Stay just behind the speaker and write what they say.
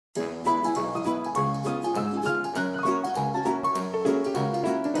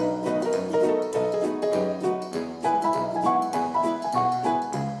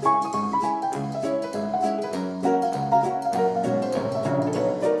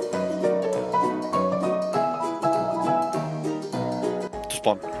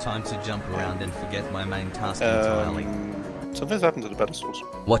spawn. Time to jump around and forget my main task entirely. Something's happened to the pedestals.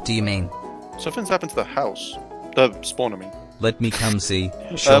 What do you mean? Something's happened to the house. The spawn, I mean. Let me come see.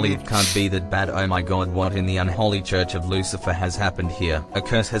 Surely it can't be that bad. Oh my god, what in the unholy church of Lucifer has happened here? A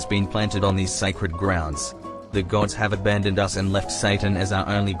curse has been planted on these sacred grounds. The gods have abandoned us and left Satan as our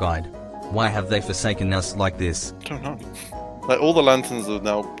only guide. Why have they forsaken us like this? I don't know. Like, all the lanterns are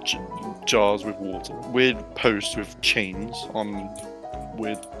now jars with water. Weird posts with chains on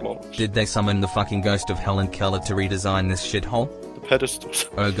weird blocks. Did they summon the fucking ghost of Helen Keller to redesign this shithole? The pedestals.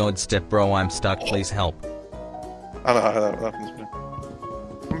 Oh god, step bro, I'm stuck, please help. I know how that happens, man.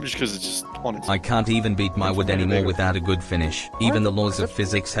 Maybe just because it's just on its... I can't even beat my wood anymore without a good finish. Even the laws of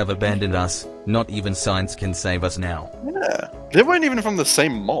physics have abandoned us. Not even science can save us now. Yeah. They weren't even from the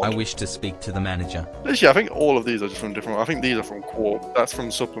same mod. I wish to speak to the manager. Literally, I think all of these are just from different... I think these are from Quark. That's from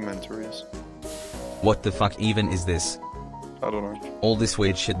supplementaries. What the fuck even is this? I don't know. All this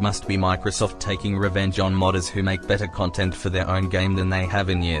weird shit must be Microsoft taking revenge on modders who make better content for their own game than they have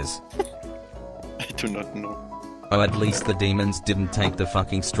in years. I do not know. Oh, at least the demons didn't take the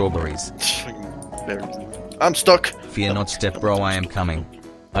fucking strawberries. I'm stuck! Fear not, step bro, I am coming.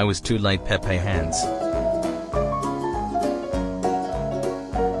 I was too late, Pepe hands.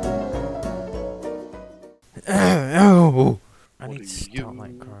 I need to start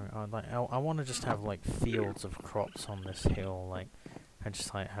like growing. I want to just have like fields of crops on this hill. Like, I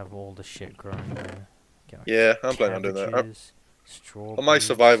just like have all the shit growing there. Get, like, yeah, I'm planning on doing that. On my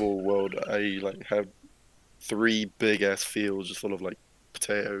survival world, I like have 3 big ass fields just full of like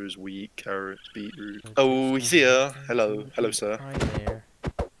potatoes, wheat, carrots, beetroot. Oh, he's here. Hello, hello, sir. Hi there.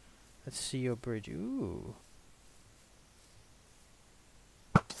 Let's see your bridge. Ooh.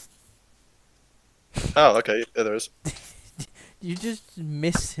 Oh, okay. Yeah, there is. You just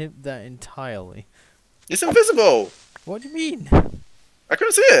missed him that entirely. It's invisible. What do you mean? I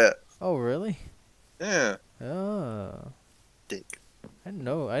couldn't see it. Oh, really? Yeah. Oh. Dick. I didn't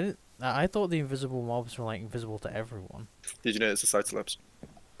know. I thought the invisible mobs were like invisible to everyone. Did you know it's a side slabs?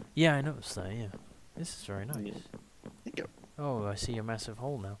 Yeah, I noticed that. Yeah. This is very nice. There you go. Oh, I see a massive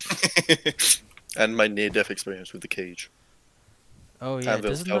hole now. And my near-death experience with the cage. Oh yeah,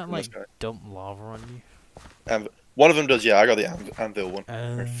 Anvil's doesn't that helping like this guy. dump lava on you? One of them does, yeah. I got the anvil one.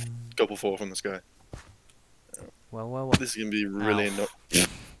 Um, Couple 4 from this guy. well. This is gonna be really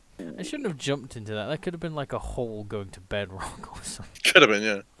I shouldn't have jumped into that. That could have been like a hole going to bedrock or something. Could have been,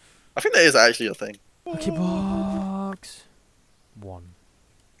 yeah. I think that is actually a thing. Lucky box. 1.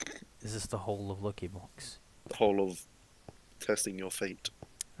 Is this the whole of Lucky Box? The whole of testing your fate.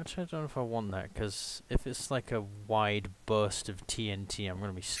 Actually, I don't know if I want that, because if it's like a wide burst of TNT, I'm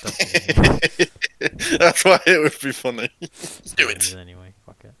going to be stuck in here. That's why it would be funny. Do it! Anyway,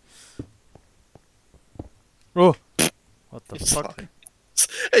 fuck it. Oh! What the fuck? Slime.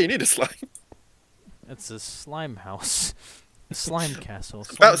 Hey, you need a slime. It's a slime house. A slime castle.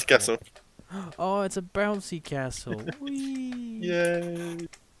 Bouncy castle. Oh, it's a bouncy castle. Whee! Yay!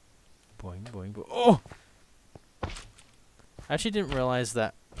 Boing, boing, boing. Oh! I actually didn't realize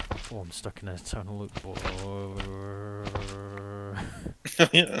that. Oh, I'm stuck in a tonal loop.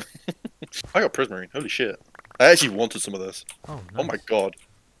 Yeah. I got prismarine. Holy shit. I actually wanted some of this. Oh, nice. Oh my god.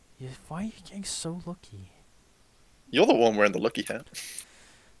 Yeah, why are you getting so lucky? You're the one wearing the lucky hat.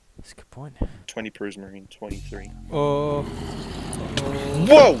 That's a good point. 20 prismarine, 23. Oh.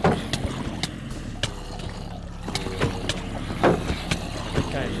 Whoa! That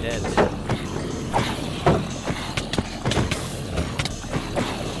guy's dead.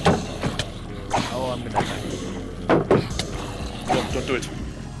 Oh, I'm gonna die. Don't do it.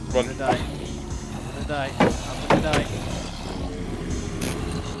 Run. I'm gonna die. I'm gonna die.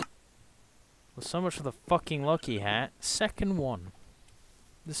 Well, so much for the fucking lucky hat. Second one.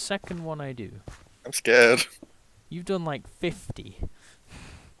 The second one I do. I'm scared. You've done like 50.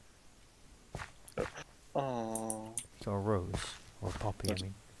 Oh. So a rose. Or a poppy, I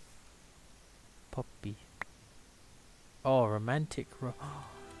mean. Poppy. Oh, romantic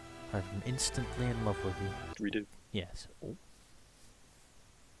I'm instantly in love with you. Redo. Yes. Oh.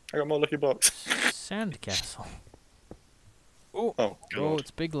 I got more lucky box. Sandcastle. Oh. Oh, God. Oh, it's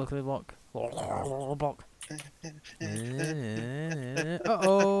big lucky block. Block.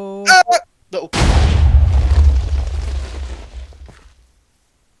 Uh-oh. No.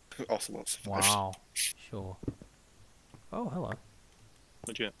 Ocelots. Wow. Sure. Oh, hello.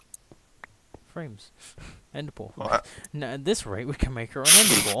 What'd you get? Frames. End ball. Oh, Now, at this rate, we can make our own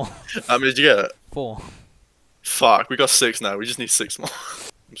end ball. How many did you get? 4. Fuck, we got 6 now. We just need 6 more.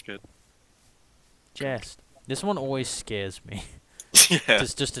 I'm scared. Chest. This one always scares me. Yeah.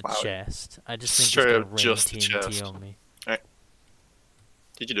 Just a chest. I just think Straight it's up gonna rain just a TNT chest. on me. Alright.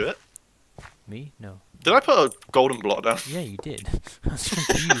 Did you do it? Me? No. Did I put a golden block down? Yeah, you did. I was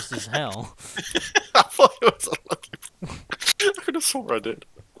confused as hell. I thought it was a lucky block. I could have sworn I did.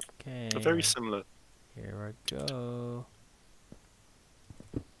 Okay. They're very similar. Here I go.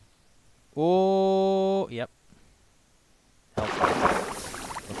 Oh, yep. Help.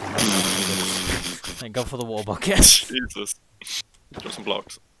 Thank God for the water bucket. Jesus. Got some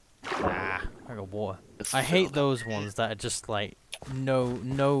blocks. Ah, I got water. It's I hate filled. those ones that are just like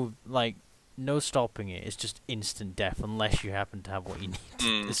no stopping it. It's just instant death unless you happen to have what you need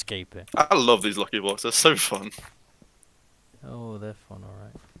to escape it. I love these lucky blocks. They're so fun. Oh, they're fun,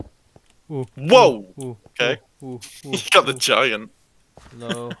 alright. Ooh, Whoa! ooh, Okay. Ooh, ooh, You got the giant.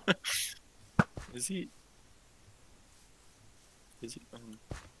 Hello. Is he? Is he?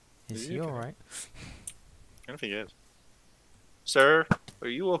 Is he alright? I don't think he is. Sir, are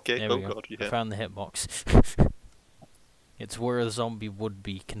you okay? There Oh we go. God, you I hit. found the hitbox. It's where a zombie would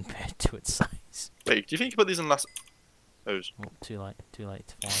be compared to its size. Wait, do you think you put these in last? Oh. Oh, too late to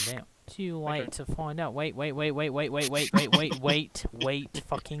find out. Too late to find out. Wait, fucking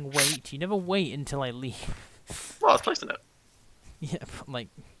wait. You never wait until I leave. Well, I was placing it. Yeah, but like,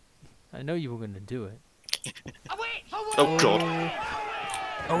 I know you were gonna do it. Oh God.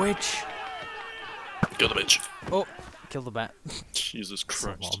 A witch! Kill the bitch. Oh, kill the bat. Jesus That's a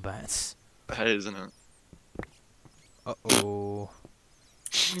lot Christ. of bats. That is, isn't it? Uh-oh.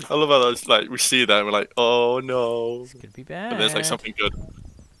 I love how that's like we see that and we're like, oh no. This could be bad. But there's like something good.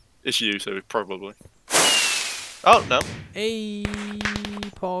 It's you, so probably. Oh no. Hey,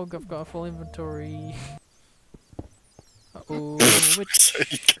 Pog, I've got a full inventory. Uh-oh,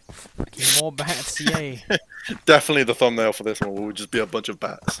 witch. Fucking more bats, yay. Definitely the thumbnail for this one will just be a bunch of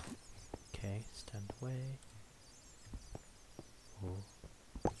bats. Okay, stand away.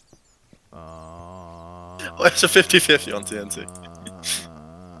 Oh, it's a 50-50 on TNT.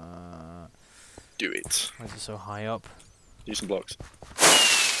 Do it. Why is it so high up? Use some blocks.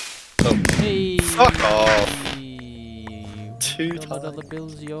 Oh. Hey! Fuck off. Two $2 times.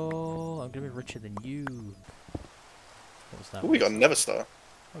 bills, yo. I'm gonna be richer than you. What was that? Oh, we got a Never Star.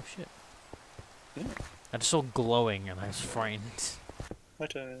 Oh shit. Yeah. I just saw glowing and I was frightened. My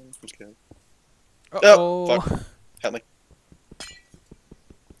turn. I'm scared. Uh-oh. Oh, fuck. Help me.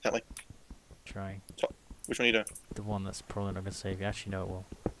 Help me. Trying. Which one are you doing? The one that's probably not gonna save you. Actually, no, it will.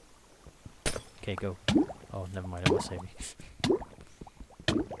 Okay, go. Oh, never mind. It will save me.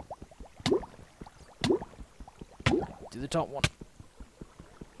 Do the top one.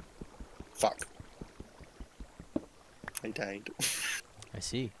 Fuck. I died. I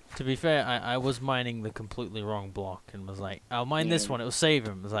see. To be fair, I was mining the completely wrong block and was like, I'll mine this one. It will save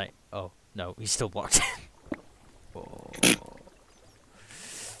him. I was like, oh no, he's still blocked. Oh.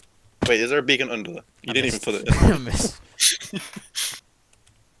 Wait, is there a beacon under there? You didn't even put it in. I missed.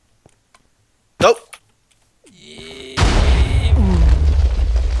 Nope! Yeah.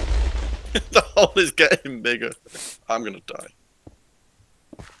 The hole is getting bigger. I'm gonna die.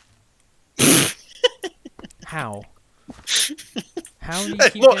 How? How do you Hey,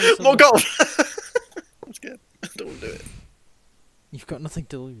 keep getting so more much- gold! I'm scared. Don't do it. You've got nothing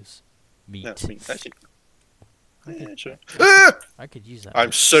to lose. Meat. No, I mean, actually. Yeah, sure. I could use that.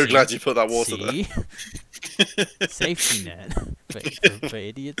 I'm so See? glad you put that water See? there. Safety net for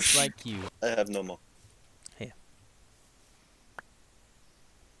idiots like you. I have no more. Here.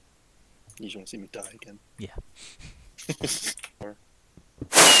 You just want to see me die again. Yeah.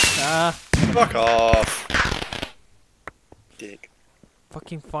 Ah! Fuck off! Dick.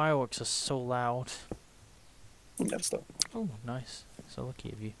 Fucking fireworks are so loud. Never stop. Oh, nice. So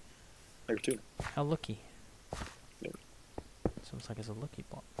lucky of you. Maybe two. How lucky? Yep. Sounds like it's a lucky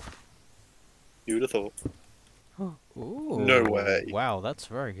block. You would have thought. Ooh. No way. Wow, that's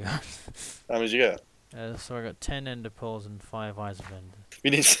very good. How many did you get? So I got 10 ender pearls and 5 eyes of ender. We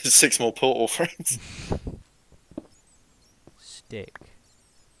need 6 more portal frames. Stick.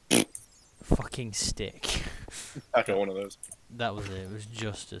 Fucking stick. I got one of those. That was it. It was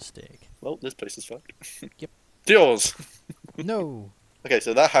just a stick. Well, this place is fucked. Yep. Yours! No. Okay,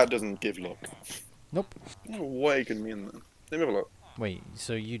 so that hat doesn't give luck. Nope. What it could mean then? Let me have a look. Wait,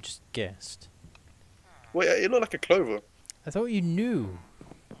 so you just guessed? Wait, it looked like a clover. I thought you knew.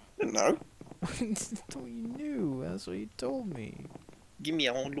 I didn't know. I thought you knew. That's what you told me. Give me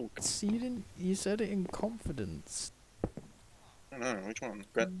a whole look. See, you didn't. You said it in confidence. I don't know, which one?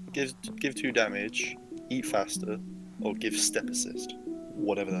 Give 2 damage, eat faster, or give step assist.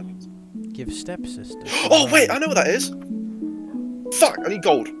 Whatever that means. Give stepsister. Oh wait, I know what that is! Fuck, I need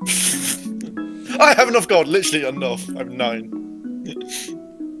gold. I have enough gold, literally enough. I have 9.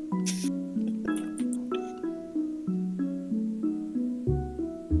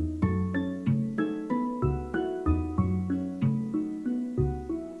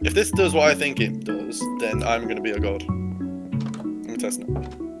 this does what I think it does, then I'm gonna be a god. I'm testing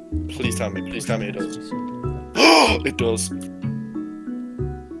it. Please tell me it does. It does.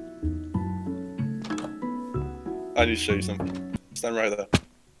 I need to show you something. Stand right there.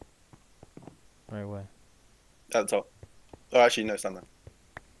 Right where? At the top. Oh, actually, no, stand there.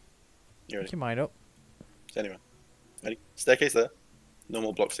 You ready? Keep your mind up. Anyway. Ready? Staircase there.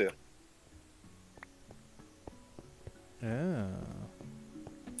 Normal blocks here. Oh.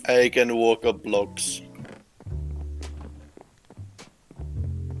 I can walk up blocks.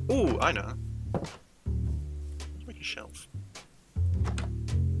 Ooh, I know. Let's make a shelf.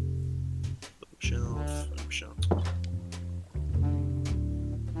 Shelf.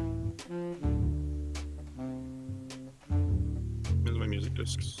 Where's my music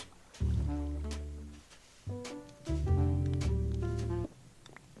discs?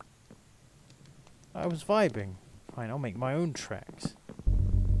 I was vibing. Fine, I'll make my own tracks.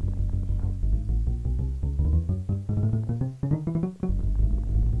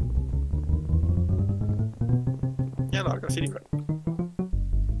 Yeah, no, I got a CD right.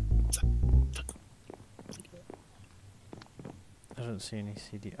 I don't see any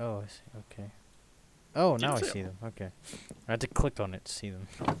CD. Oh, I see. Okay. Oh, now I see them. Okay. I had to click on it to see them.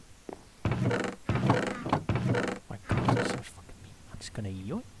 My God, that's so fucking mean. I'm just gonna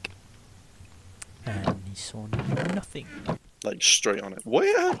yoink. And he saw nothing. Like straight on it.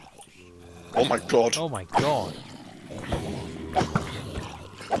 Where? Oh my God. Oh my God.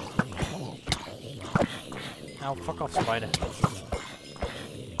 Ow, fuck off, spider.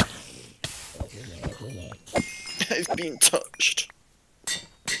 It's been touched.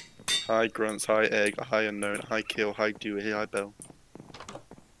 Hi grunts, hi egg, hi unknown, hi kill, hi Dewey, hi Bell.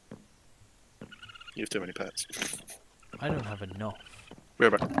 You have too many pets. I don't have enough. We're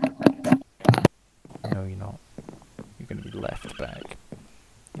back. No, you're not. You're gonna be left back.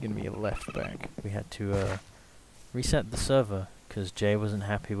 You're gonna be a left back. We had to reset the server because Jay wasn't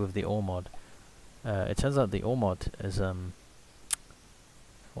happy with the ore mod. It turns out the ore mod is what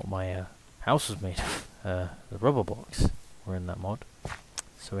my house was made of. The rubber blocks were in that mod,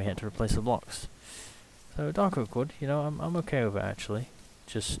 so we had to replace the blocks. So Dark Oak Wood, you know, I'm okay with it actually.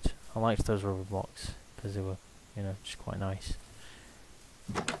 Just I liked those rubber blocks because they were, you know, just quite nice.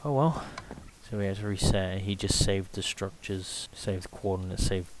 Oh well. So we had to reset. He just saved the structures, saved the coordinates,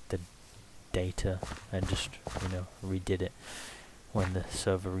 saved the data, and just, you know, redid it when the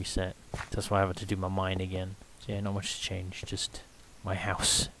server reset. That's why I had to do my mine again. So yeah, not much has changed. Just my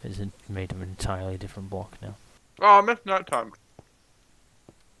house is made of an entirely different block now. Oh, I missed night time.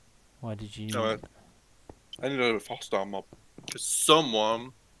 Why did you? No, I need a hostile mob because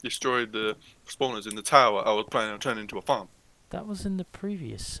someone destroyed the spawners in the tower. I was planning on turning into a farm. That was in the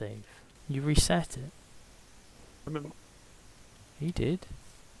previous save. You reset it. Remember? He did.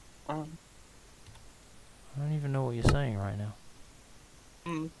 I don't even know what you're saying right now.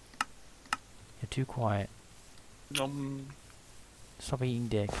 You're too quiet. Stop eating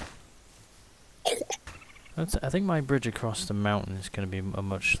dick. I think my bridge across the mountain is going to be a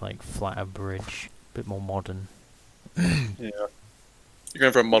much like flatter bridge, a bit more modern. Yeah. You're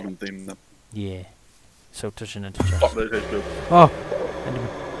going for a modern theme then. Yeah. So touching into chest. Fuck those HP. Oh! Enderman.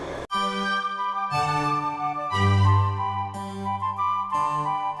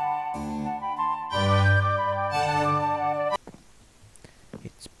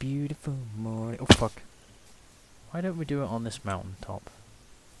 It's beautiful morning. Oh fuck. Why don't we do it on this mountain top?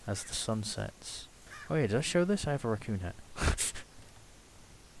 As the sun sets. Oh yeah, did I show this? I have a raccoon hat.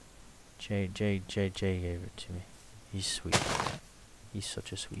 Jay gave it to me. He's sweet. He's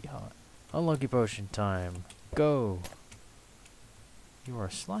such a sweetheart. Unlucky potion time. Go! You are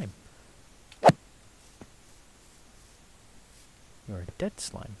a slime. You are a dead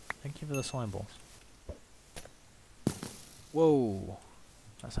slime. Thank you for the slime balls. Whoa!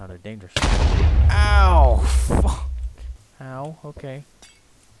 That sounded dangerous. Ow! Fuck! Ow, okay.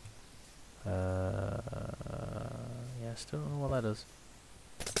 Yeah, still don't know what that is.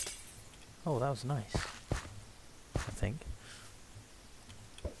 Oh, that was nice. I think.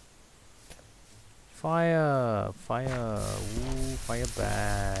 Fire! Fire! Ooh, fire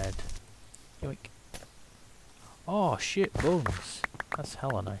bad. Yoink. Oh shit, bones. That's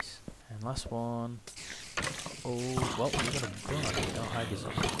hella nice. And last one. Oh, well, you're gonna burn. Don't hide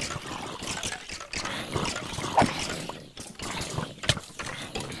yourself.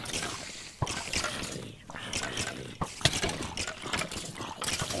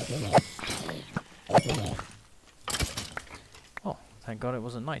 Oh, thank God it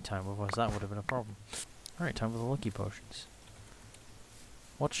wasn't nighttime, otherwise that would have been a problem. Alright, time for the lucky potions.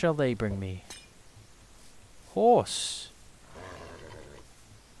 What shall they bring me? Horse!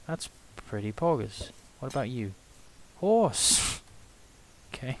 That's pretty poggers. What about you? Horse!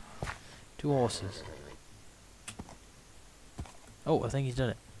 Okay. 2 horses. Oh, I think he's done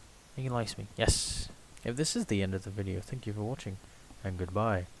it. I think he likes me. Yes! If this is the end of the video, thank you for watching. And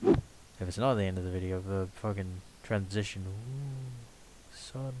goodbye. If it's not the end of the video, the fucking transition.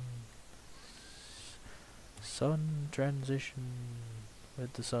 Ooh, sun transition.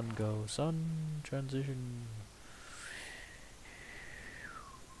 Where'd the sun go? Sun transition.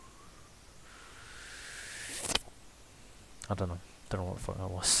 I don't know. Don't know what the fuck that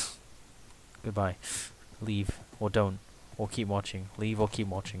was. Goodbye. Leave or don't. Or keep watching. Leave or keep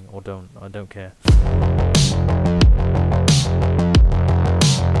watching. Or don't. I don't care.